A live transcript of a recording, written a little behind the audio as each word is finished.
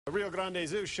The Rio Grande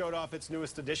Zoo showed off its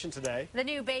newest addition today. The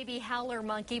new baby howler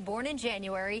monkey, born in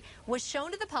January, was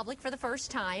shown to the public for the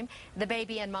first time. The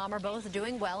baby and mom are both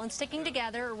doing well and sticking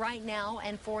together right now.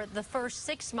 And for the first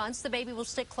 6 months, the baby will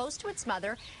stick close to its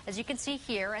mother, as you can see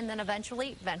here, and then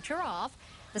eventually venture off.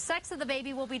 The sex of the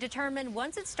baby will be determined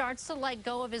once it starts to let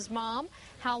go of his mom.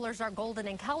 Howlers are golden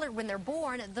in color when they're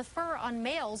born. The fur on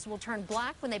males will turn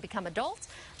black when they become adults,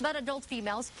 but adult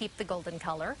females keep the golden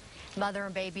color. Mother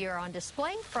and baby are on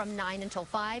display from 9 until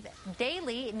 5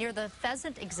 daily near the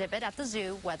pheasant exhibit at the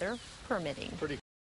zoo, weather permitting. Pretty